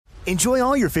Enjoy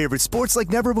all your favorite sports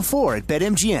like never before at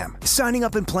BetMGM. Signing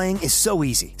up and playing is so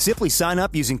easy. Simply sign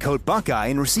up using code Buckeye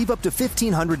and receive up to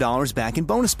 $1,500 back in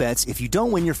bonus bets if you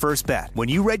don't win your first bet. When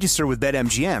you register with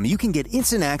BetMGM, you can get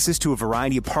instant access to a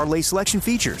variety of parlay selection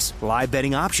features, live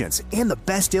betting options, and the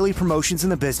best daily promotions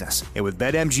in the business. And with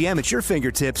BetMGM at your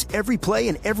fingertips, every play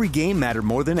and every game matter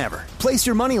more than ever. Place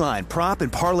your moneyline, prop,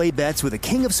 and parlay bets with the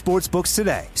king of sportsbooks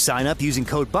today. Sign up using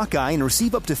code Buckeye and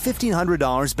receive up to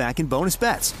 $1,500 back in bonus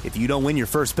bets if you don't win your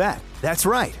first bet. That's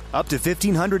right, up to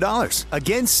 $1,500.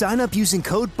 Again, sign up using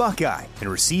code Buckeye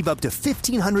and receive up to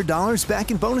 $1,500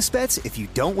 back in bonus bets if you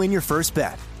don't win your first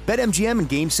bet. BetMGM and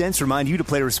GameSense remind you to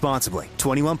play responsibly.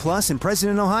 21 plus and present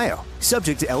in Ohio.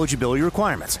 Subject to eligibility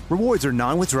requirements. Rewards are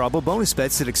non-withdrawable bonus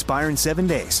bets that expire in 7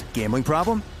 days. Gambling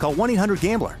problem? Call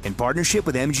 1-800-GAMBLER in partnership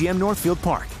with MGM Northfield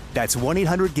Park. That's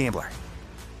 1-800-GAMBLER.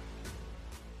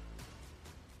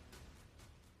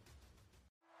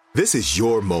 This is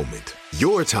your moment,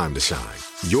 your time to shine,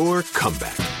 your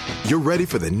comeback. You're ready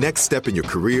for the next step in your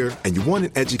career, and you want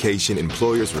an education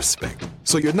employers respect.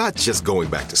 So you're not just going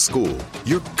back to school,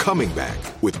 you're coming back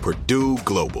with Purdue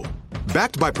Global.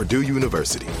 Backed by Purdue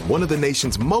University, one of the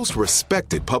nation's most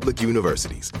respected public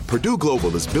universities, Purdue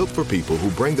Global is built for people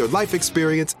who bring their life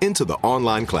experience into the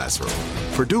online classroom.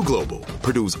 Purdue Global,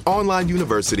 Purdue's online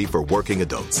university for working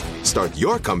adults. Start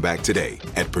your comeback today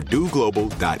at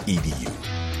purdueglobal.edu.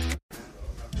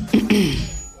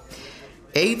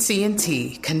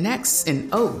 AT&T connects an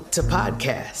ode to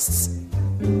podcasts.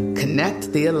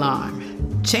 Connect the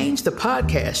alarm. Change the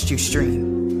podcast you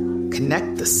stream.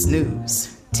 Connect the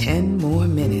snooze. 10 more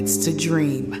minutes to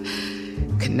dream.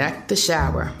 Connect the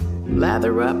shower.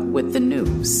 Lather up with the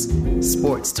news.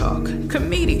 Sports talk,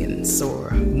 comedians,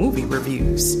 or movie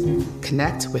reviews.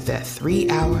 Connect with that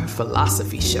 3-hour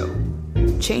philosophy show.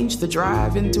 Change the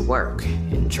drive into work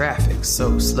in traffic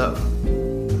so slow.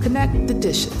 Connect the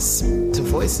dishes to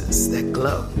voices that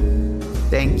glow.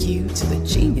 Thank you to the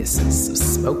geniuses of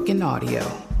spoken audio.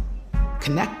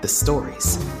 Connect the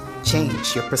stories.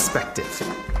 Change your perspective.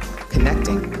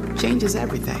 Connecting changes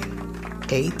everything.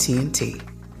 AT&T.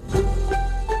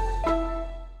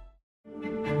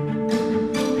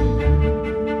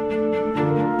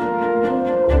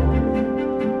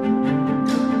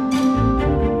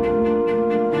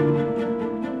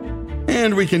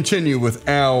 And we continue with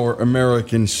Our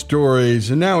American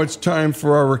Stories, and now it's time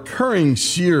for our recurring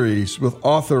series with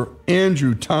author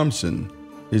Andrew Thompson.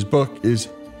 His book is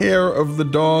Hair of the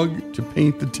Dog to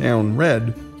Paint the Town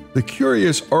Red, The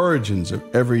Curious Origins of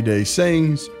Everyday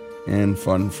Sayings and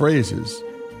Fun Phrases.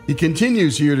 He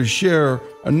continues here to share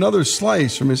another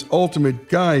slice from his ultimate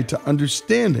guide to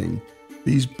understanding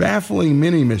these baffling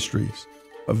mini-mysteries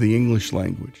of the English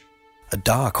language. A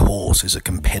dark horse is a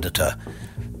competitor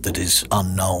that is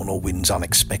unknown or wins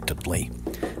unexpectedly.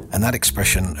 And that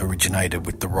expression originated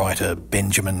with the writer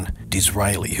Benjamin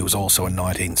Disraeli, who was also a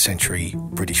 19th century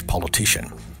British politician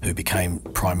who became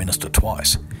Prime Minister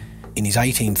twice. In his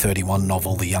 1831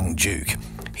 novel The Young Duke,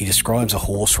 he describes a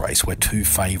horse race where two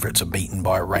favourites are beaten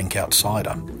by a rank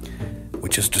outsider,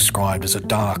 which is described as a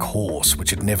dark horse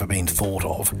which had never been thought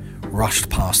of, rushed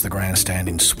past the grandstand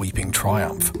in sweeping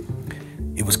triumph.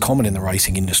 It was common in the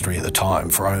racing industry at the time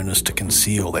for owners to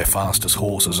conceal their fastest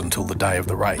horses until the day of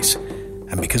the race,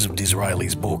 and because of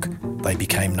Disraeli's book, they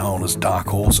became known as dark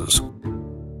horses.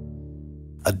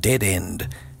 A dead end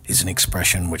is an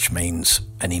expression which means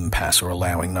an impasse or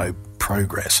allowing no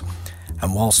progress,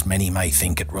 and whilst many may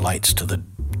think it relates to the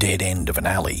dead end of an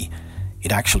alley,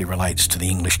 it actually relates to the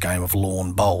English game of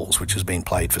lawn bowls, which has been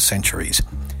played for centuries.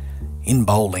 In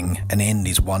bowling, an end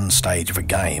is one stage of a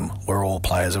game where all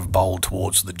players have bowled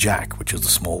towards the jack, which is the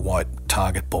small white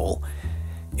target ball.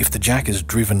 If the jack is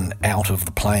driven out of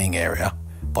the playing area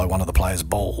by one of the players'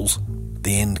 balls,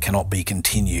 the end cannot be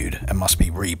continued and must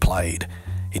be replayed.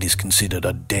 It is considered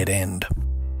a dead end.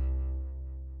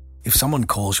 If someone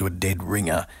calls you a dead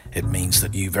ringer, it means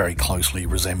that you very closely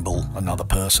resemble another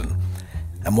person.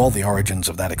 And while the origins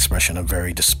of that expression are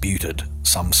very disputed,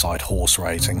 some cite horse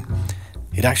racing,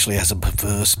 it actually has a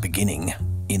perverse beginning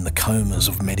in the comas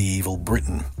of medieval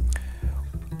Britain.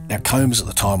 Now, comas at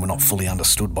the time were not fully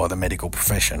understood by the medical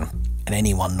profession, and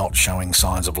anyone not showing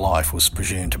signs of life was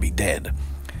presumed to be dead.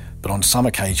 But on some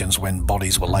occasions, when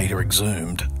bodies were later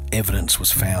exhumed, evidence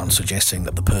was found suggesting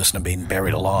that the person had been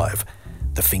buried alive.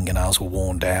 The fingernails were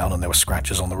worn down and there were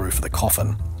scratches on the roof of the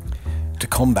coffin. To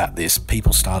combat this,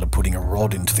 people started putting a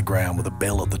rod into the ground with a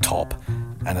bell at the top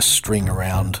and a string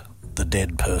around the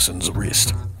dead person's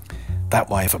wrist. That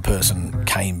way, if a person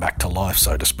came back to life,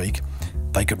 so to speak,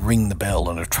 they could ring the bell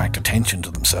and attract attention to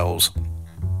themselves.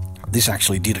 This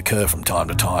actually did occur from time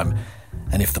to time,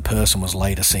 and if the person was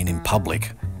later seen in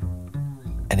public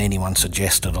and anyone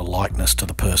suggested a likeness to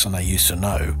the person they used to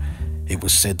know, it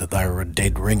was said that they were a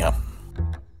dead ringer.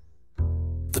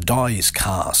 The die is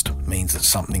cast means that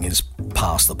something is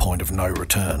past the point of no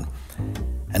return,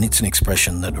 and it's an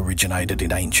expression that originated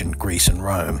in ancient Greece and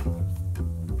Rome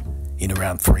in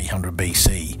around 300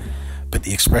 BC, but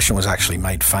the expression was actually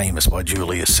made famous by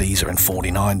Julius Caesar in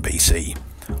 49 BC,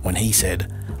 when he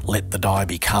said, "Let the die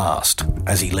be cast,"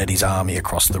 as he led his army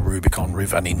across the Rubicon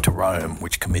River and into Rome,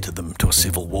 which committed them to a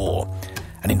civil war.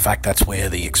 And in fact, that's where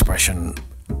the expression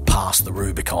 "past the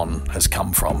Rubicon" has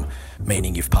come from,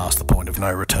 meaning you've passed the point of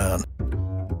no return.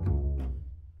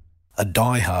 A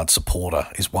die-hard supporter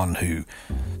is one who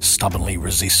stubbornly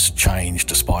resists change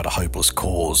despite a hopeless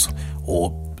cause,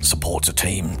 or supports a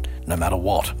team no matter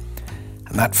what.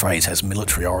 And that phrase has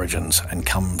military origins and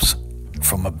comes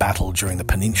from a battle during the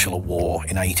Peninsular War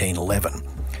in 1811.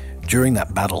 During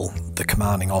that battle, the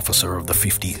commanding officer of the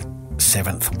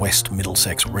 57th West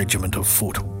Middlesex Regiment of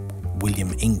Foot,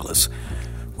 William Inglis,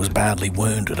 was badly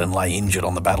wounded and lay injured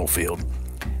on the battlefield.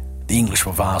 The English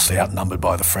were vastly outnumbered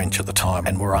by the French at the time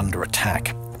and were under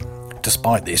attack.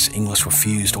 Despite this, Inglis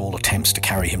refused all attempts to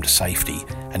carry him to safety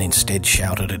and instead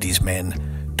shouted at his men,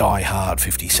 "Die hard,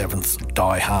 57th,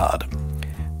 die hard."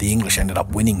 The English ended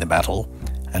up winning the battle,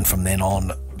 and from then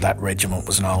on, that regiment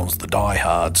was known as the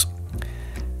Diehards.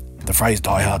 The phrase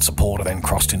die-hard supporter then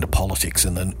crossed into politics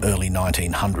in the early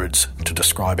 1900s to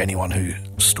describe anyone who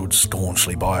stood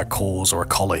staunchly by a cause or a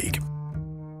colleague.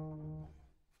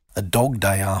 A dog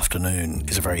day afternoon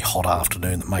is a very hot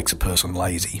afternoon that makes a person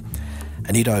lazy,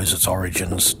 and it owes its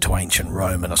origins to ancient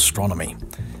Roman astronomy.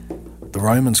 The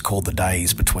Romans called the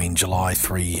days between July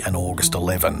 3 and August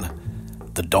 11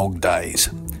 the dog days,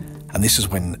 and this is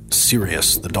when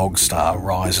Sirius, the dog star,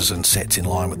 rises and sets in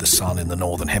line with the sun in the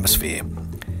northern hemisphere.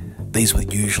 These were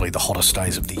usually the hottest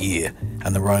days of the year,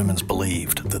 and the Romans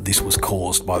believed that this was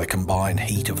caused by the combined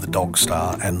heat of the dog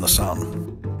star and the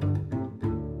sun.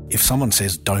 If someone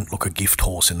says "don't look a gift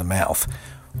horse in the mouth,"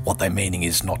 what they're meaning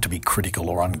is not to be critical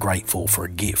or ungrateful for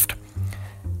a gift.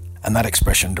 And that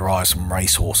expression derives from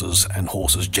racehorses and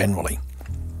horses generally.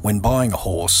 When buying a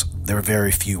horse, there are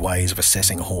very few ways of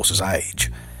assessing a horse's age,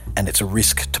 and it's a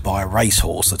risk to buy a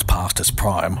racehorse that's past its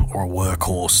prime or a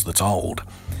workhorse that's old.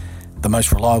 The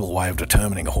most reliable way of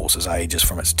determining a horse's age is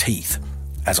from its teeth.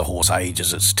 As a horse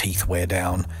ages, its teeth wear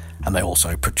down, and they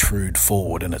also protrude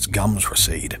forward and its gums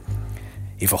recede.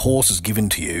 If a horse is given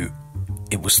to you,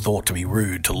 it was thought to be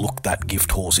rude to look that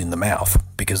gift horse in the mouth,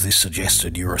 because this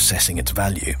suggested you were assessing its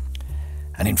value.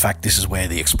 And in fact, this is where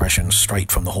the expression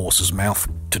 "straight from the horse's mouth"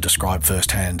 to describe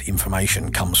first-hand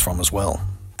information comes from as well,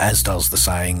 as does the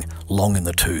saying "long in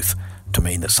the tooth" to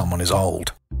mean that someone is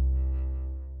old.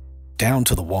 Down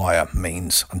to the wire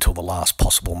means until the last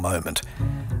possible moment,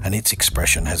 and its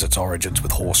expression has its origins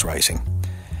with horse racing.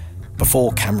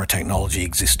 Before camera technology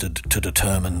existed to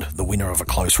determine the winner of a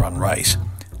close-run race,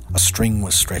 a string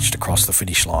was stretched across the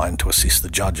finish line to assist the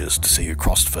judges to see who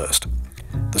crossed first.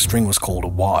 The string was called a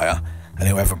wire, and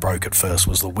whoever broke it first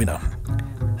was the winner.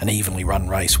 An evenly run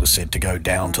race was said to go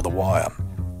down to the wire.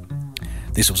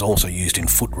 This was also used in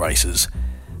foot races,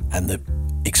 and the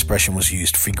expression was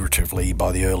used figuratively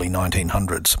by the early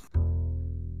 1900s.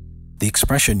 The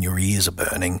expression "your ears are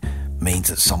burning" means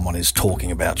that someone is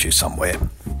talking about you somewhere.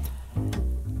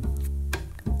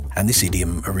 And this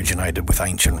idiom originated with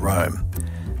ancient Rome.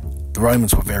 The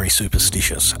Romans were very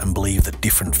superstitious and believed that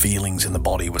different feelings in the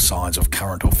body were signs of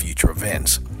current or future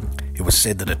events. It was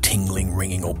said that a tingling,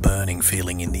 ringing or burning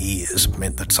feeling in the ears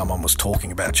meant that someone was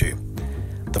talking about you.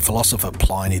 The philosopher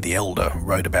Pliny the Elder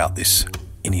wrote about this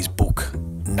in his book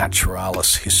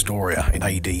Naturalis Historia in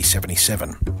AD 77,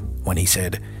 when he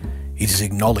said, "It is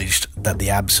acknowledged that the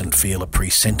absent feel a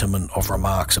presentiment of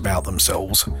remarks about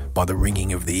themselves by the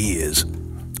ringing of the ears."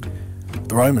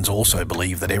 The Romans also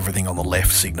believed that everything on the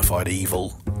left signified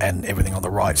evil and everything on the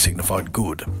right signified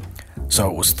good. So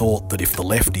it was thought that if the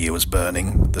left ear was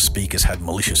burning, the speakers had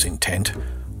malicious intent,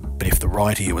 but if the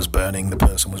right ear was burning, the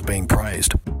person was being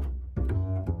praised.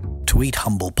 To eat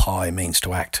humble pie means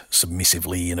to act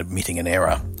submissively in admitting an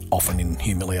error, often in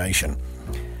humiliation,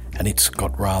 and it's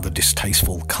got rather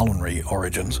distasteful culinary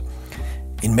origins.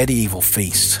 In medieval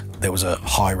feasts, there was a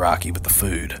hierarchy with the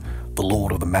food. The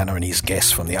lord of the manor and his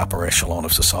guests from the upper echelon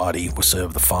of society were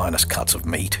served the finest cuts of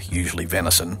meat, usually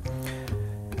venison,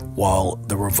 while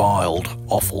the reviled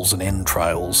offals and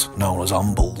entrails, known as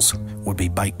umbles, would be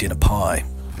baked in a pie.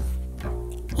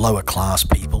 Lower class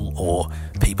people, or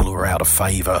people who were out of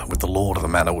favour with the lord of the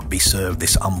manor, would be served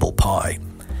this umble pie.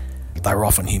 They were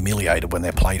often humiliated when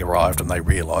their plate arrived and they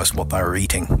realised what they were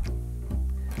eating.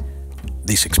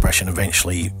 this expression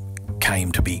eventually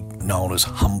came to be known as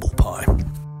humble pie.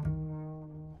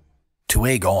 To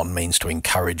egg on means to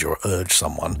encourage or urge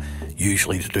someone,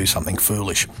 usually to do something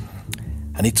foolish,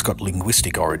 and it's got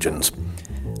linguistic origins.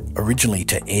 Originally,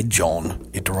 to edge on,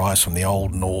 it derives from the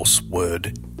Old Norse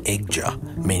word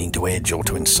eggja, meaning to edge or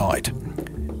to incite.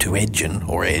 To edgen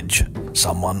or edge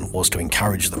someone was to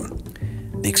encourage them.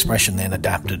 The expression then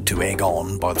adapted to egg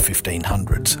on by the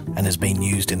 1500s and has been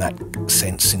used in that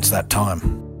sense since that time.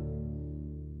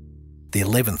 The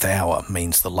 11th hour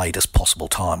means the latest possible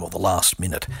time or the last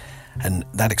minute, and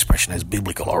that expression has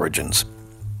biblical origins.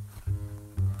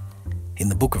 In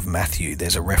the book of Matthew,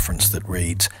 there's a reference that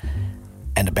reads,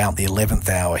 "And about the 11th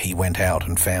hour he went out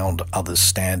and found others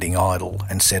standing idle,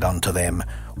 and said unto them,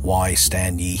 Why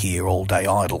stand ye here all day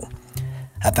idle?"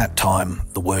 At that time,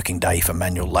 the working day for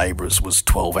manual labourers was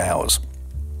 12 hours.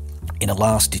 In a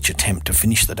last-ditch attempt to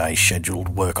finish the day's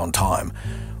scheduled work on time,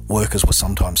 workers were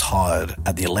sometimes hired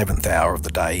at the 11th hour of the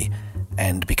day,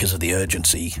 and because of the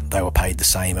urgency, they were paid the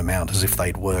same amount as if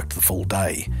they'd worked the full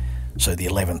day. So the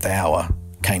 11th hour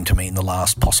came to mean the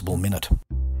last possible minute.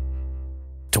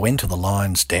 To enter the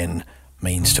lion's den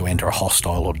means to enter a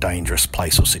hostile or dangerous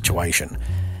place or situation,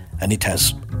 and it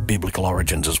has biblical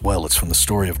origins as well. It's from the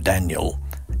story of Daniel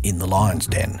in the lion's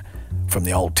den from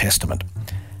the Old Testament.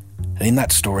 And in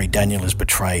that story, Daniel is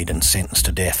betrayed and sentenced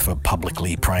to death for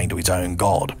publicly praying to his own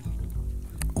God.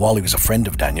 While he was a friend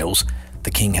of Daniel's,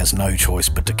 the king has no choice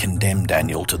but to condemn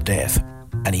Daniel to death,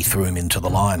 and he threw him into the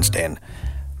lion's den.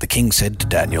 The king said to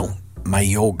Daniel, "May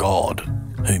your God,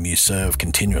 whom you serve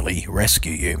continually,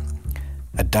 rescue you."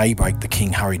 At daybreak, the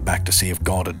king hurried back to see if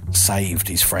God had saved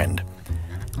his friend.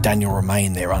 Daniel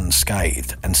remained there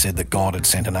unscathed and said that God had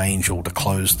sent an angel to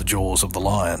close the jaws of the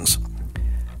lions.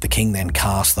 The king then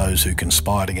cast those who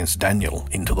conspired against Daniel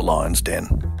into the lion's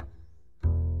den.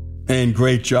 And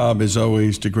great job, as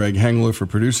always, to Greg Hengler for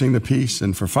producing the piece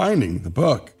and for finding the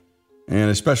book.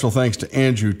 And a special thanks to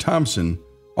Andrew Thompson,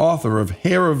 author of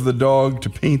Hair of the Dog to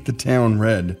Paint the Town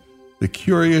Red, The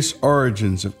Curious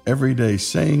Origins of Everyday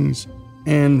Sayings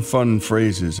and Fun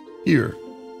Phrases, here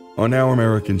on Our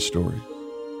American Story.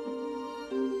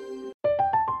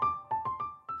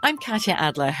 I'm Katya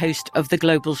Adler, host of The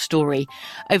Global Story.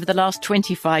 Over the last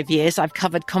 25 years, I've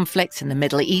covered conflicts in the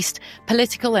Middle East,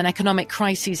 political and economic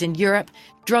crises in Europe,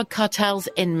 drug cartels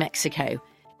in Mexico.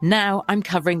 Now I'm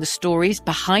covering the stories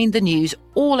behind the news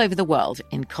all over the world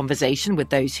in conversation with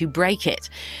those who break it.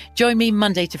 Join me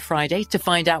Monday to Friday to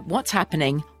find out what's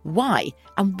happening, why,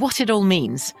 and what it all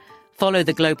means. Follow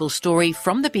The Global Story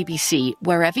from the BBC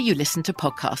wherever you listen to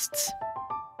podcasts.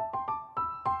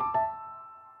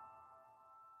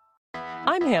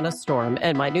 I'm Hannah Storm,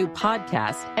 and my new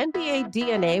podcast, NBA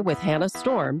DNA with Hannah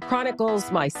Storm, chronicles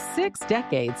my 6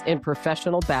 decades in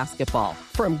professional basketball.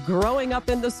 From growing up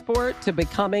in the sport to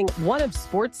becoming one of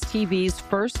sports TV's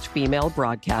first female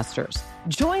broadcasters.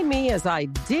 Join me as I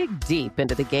dig deep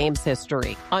into the game's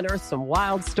history, unearth some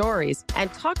wild stories,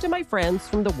 and talk to my friends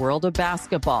from the world of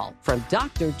basketball, from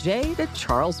Dr. J to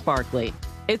Charles Barkley.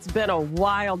 It's been a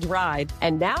wild ride,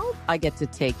 and now I get to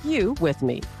take you with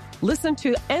me. Listen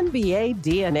to NBA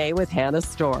DNA with Hannah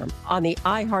Storm on the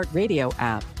iHeartRadio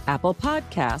app, Apple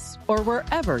Podcasts, or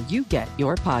wherever you get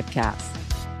your podcasts.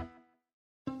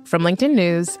 From LinkedIn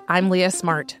News, I'm Leah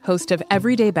Smart, host of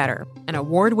Everyday Better, an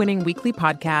award-winning weekly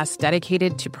podcast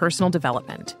dedicated to personal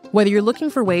development. Whether you're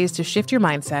looking for ways to shift your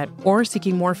mindset or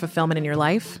seeking more fulfillment in your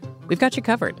life, we've got you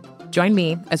covered. Join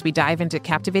me as we dive into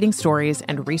captivating stories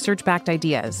and research-backed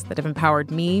ideas that have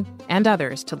empowered me and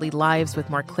others to lead lives with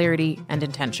more clarity and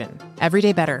intention.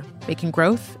 Everyday Better, making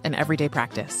growth an everyday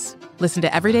practice. Listen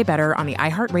to Everyday Better on the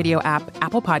iHeartRadio app,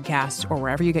 Apple Podcasts, or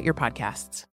wherever you get your podcasts.